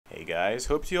guys,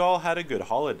 hope you all had a good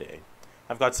holiday.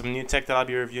 I've got some new tech that I'll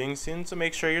be reviewing soon, so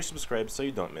make sure you're subscribed so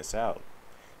you don't miss out.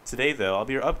 Today though, I'll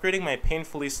be upgrading my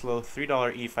painfully slow $3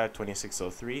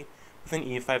 E5-2603 with an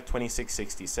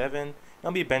E5-2667, and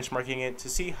I'll be benchmarking it to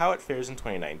see how it fares in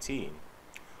 2019.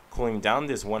 Cooling down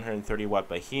this 130 watt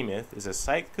behemoth is a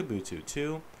Site Kabuto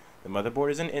 2. The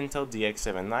motherboard is an Intel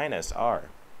DX79SR.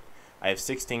 I have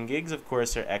 16 gigs of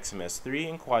Corsair XMS3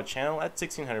 and quad channel at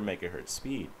 1600 MHz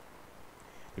speed.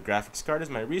 The graphics card is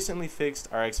my recently fixed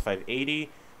RX 580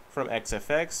 from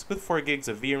XFX with 4 gigs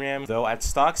of VRAM, though at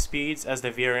stock speeds as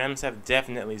the VRMs have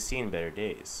definitely seen better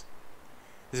days.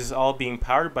 This is all being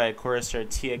powered by a Corsair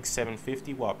TX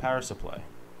 750 watt power supply.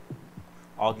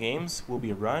 All games will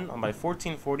be run on my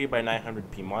 1440 by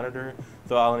 900p monitor,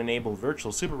 though I'll enable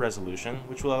virtual super resolution,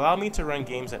 which will allow me to run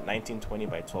games at 1920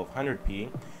 by 1200p,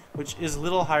 which is a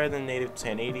little higher than native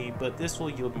 1080, but this will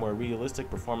yield more realistic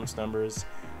performance numbers,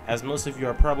 as most of you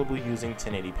are probably using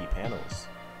 1080p panels.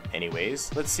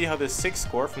 Anyways, let's see how this 6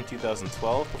 score from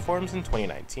 2012 performs in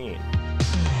 2019.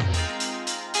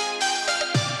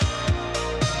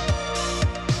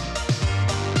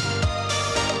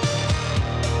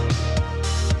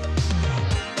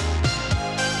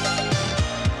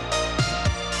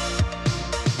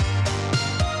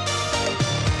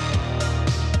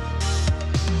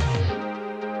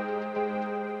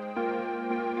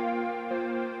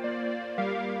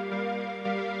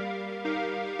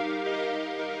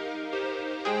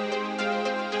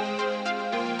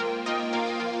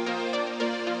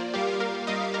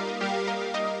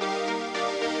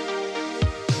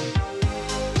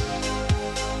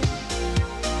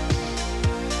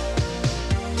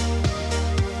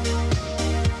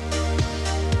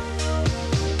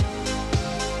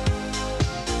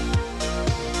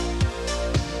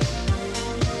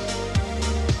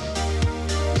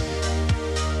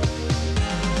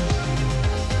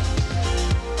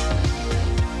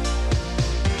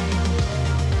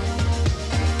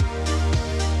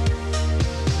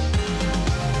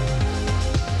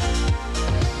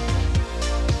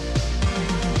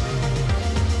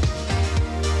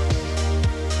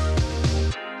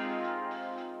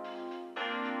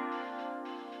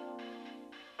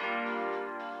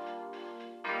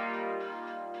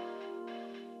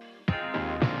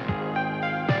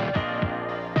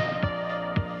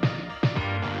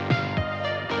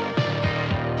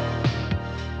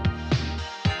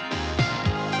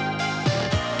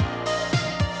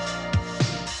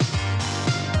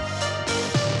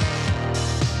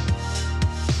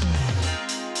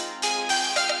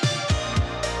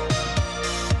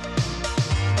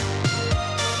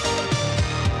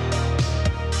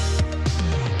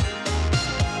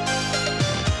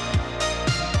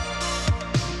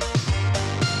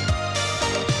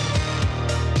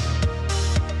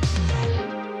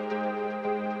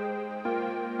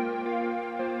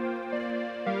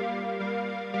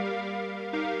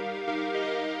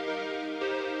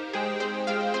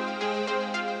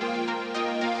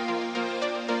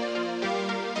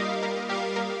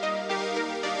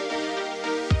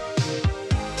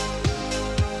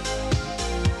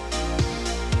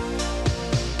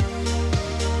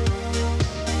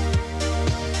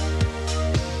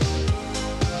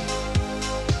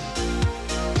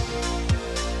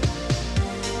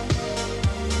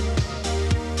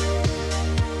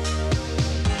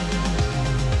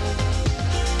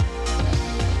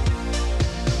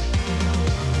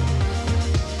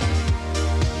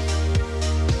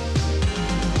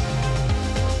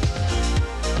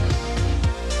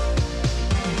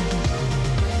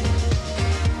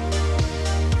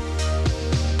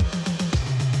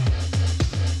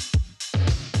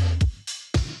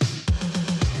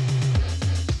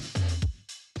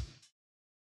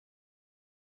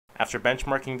 After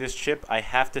benchmarking this chip, I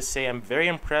have to say I'm very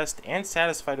impressed and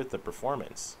satisfied with the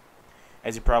performance.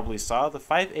 As you probably saw, the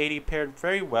 580 paired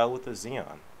very well with the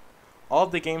Xeon. All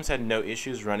of the games had no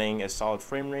issues running a solid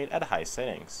frame rate at high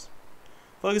settings.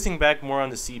 Focusing back more on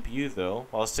the CPU though,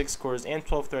 while 6 cores and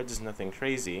 12 threads is nothing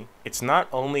crazy, it's not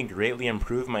only greatly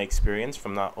improved my experience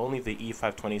from not only the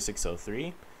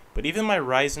E5-2603, but even my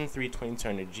Ryzen 3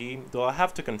 2200G, though I'll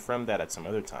have to confirm that at some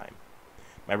other time.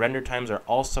 My render times are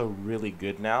also really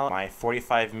good now. My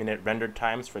 45-minute render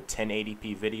times for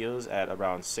 1080p videos at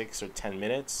around 6 or 10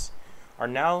 minutes are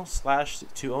now slashed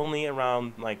to only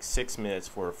around like 6 minutes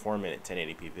for a 4-minute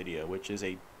 1080p video, which is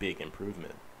a big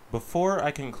improvement. Before I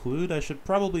conclude, I should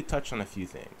probably touch on a few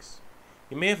things.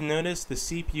 You may have noticed the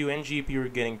CPU and GPU are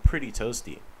getting pretty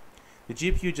toasty. The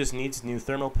GPU just needs new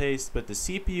thermal paste, but the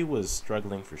CPU was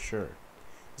struggling for sure.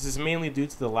 This is mainly due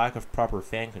to the lack of proper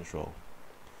fan control.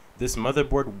 This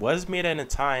motherboard was made at a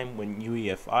time when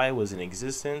UEFI was in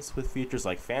existence with features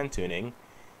like fan tuning.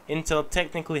 Intel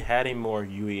technically had a more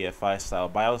UEFI style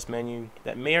BIOS menu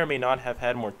that may or may not have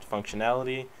had more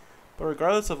functionality, but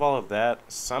regardless of all of that,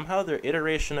 somehow their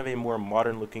iteration of a more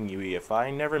modern looking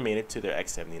UEFI never made it to their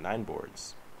X79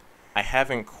 boards. I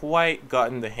haven't quite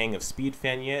gotten the hang of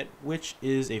SpeedFan yet, which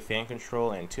is a fan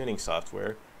control and tuning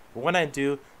software, but when I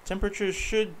do, temperatures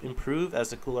should improve as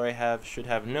the cooler I have should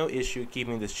have no issue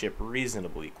keeping this chip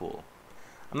reasonably cool.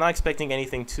 I'm not expecting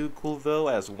anything too cool though,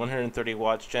 as 130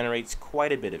 watts generates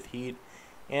quite a bit of heat,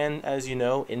 and as you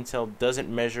know, Intel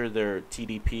doesn't measure their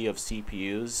TDP of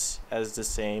CPUs as the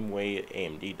same way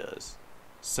AMD does.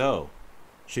 So,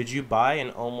 should you buy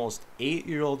an almost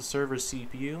 8-year-old server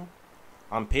CPU?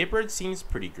 On paper it seems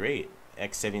pretty great.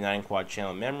 X79 quad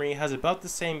channel memory has about the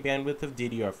same bandwidth of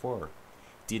DDR4.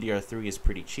 DDR3 is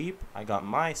pretty cheap. I got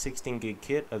my 16 gig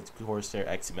kit of Corsair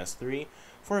XMS3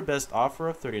 for a best offer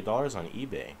of $30 on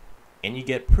eBay. And you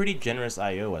get pretty generous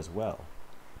I/O as well.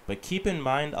 But keep in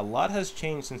mind, a lot has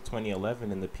changed since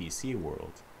 2011 in the PC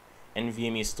world.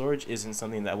 NVMe storage isn't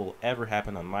something that will ever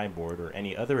happen on my board or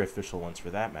any other official ones for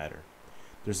that matter.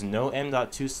 There's no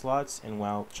M.2 slots, and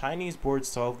while Chinese boards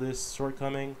solve this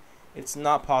shortcoming, it's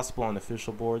not possible on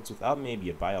official boards without maybe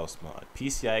a BIOS mod.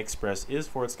 PCI Express is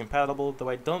forwards compatible, though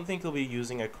I don't think they'll be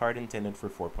using a card intended for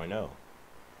 4.0.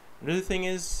 Another thing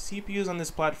is, CPUs on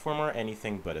this platform are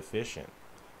anything but efficient.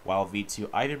 While V2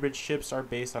 Ivy Bridge chips are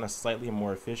based on a slightly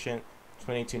more efficient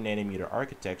 22nm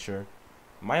architecture,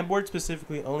 my board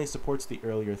specifically only supports the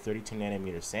earlier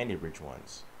 32nm Sandy Bridge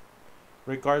ones.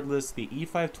 Regardless, the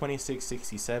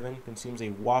E5-2667 consumes a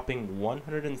whopping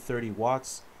 130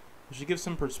 watts, which to give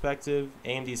some perspective,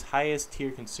 AMD's highest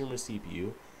tier consumer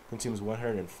CPU consumes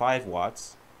 105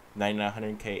 watts,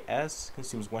 9900KS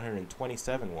consumes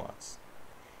 127 watts.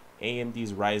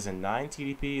 AMD's Ryzen 9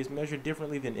 TDP is measured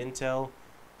differently than Intel,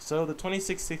 so the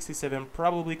 2667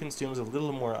 probably consumes a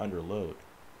little more under load.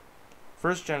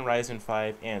 First gen Ryzen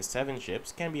 5 and 7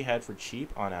 chips can be had for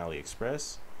cheap on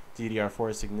AliExpress,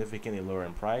 DDR4 is significantly lower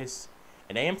in price,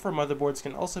 and AM4 motherboards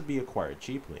can also be acquired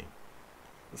cheaply.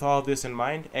 With all of this in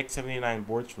mind, X79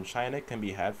 boards from China can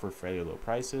be had for fairly low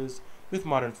prices, with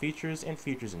modern features and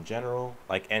features in general,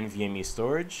 like NVMe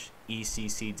storage,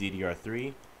 ECC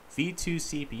DDR3, V2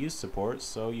 CPU support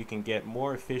so you can get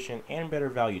more efficient and better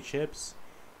value chips,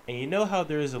 and you know how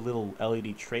there is a little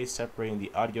LED tray separating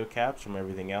the audio caps from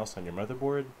everything else on your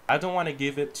motherboard? I don't want to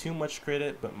give it too much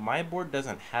credit, but my board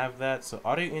doesn't have that, so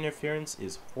audio interference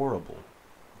is horrible.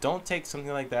 Don't take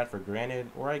something like that for granted,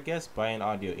 or I guess buy an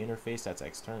audio interface that's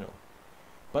external.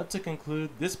 But to conclude,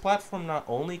 this platform not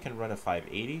only can run a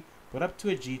 580, but up to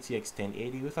a GTX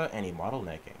 1080 without any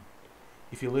bottlenecking.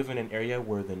 If you live in an area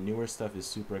where the newer stuff is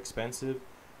super expensive,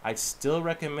 I'd still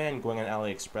recommend going on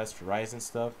AliExpress for Ryzen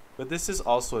stuff, but this is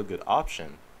also a good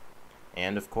option.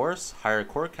 And of course, higher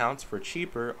core counts for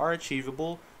cheaper are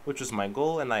achievable, which was my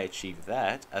goal and I achieved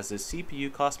that, as the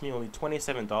CPU cost me only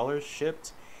 $27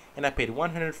 shipped, and I paid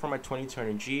 $100 for my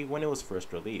 2200G when it was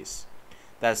first released.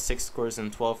 That's 6 cores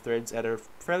and 12 threads at a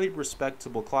fairly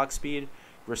respectable clock speed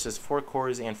versus 4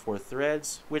 cores and 4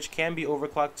 threads, which can be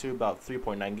overclocked to about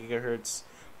 3.9 GHz,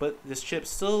 but this chip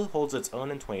still holds its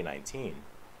own in 2019.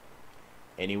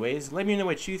 Anyways, let me know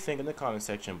what you think in the comment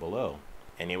section below.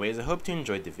 Anyways, I hope you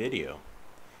enjoyed the video.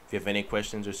 If you have any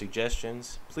questions or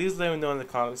suggestions, please let me know in the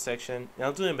comment section and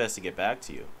I'll do my best to get back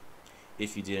to you.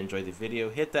 If you did enjoy the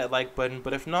video, hit that like button,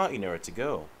 but if not, you know where to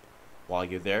go. While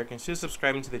you're there, consider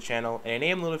subscribing to the channel and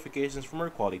enable notifications for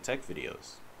more quality tech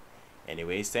videos.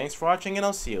 Anyways, thanks for watching and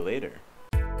I'll see you later.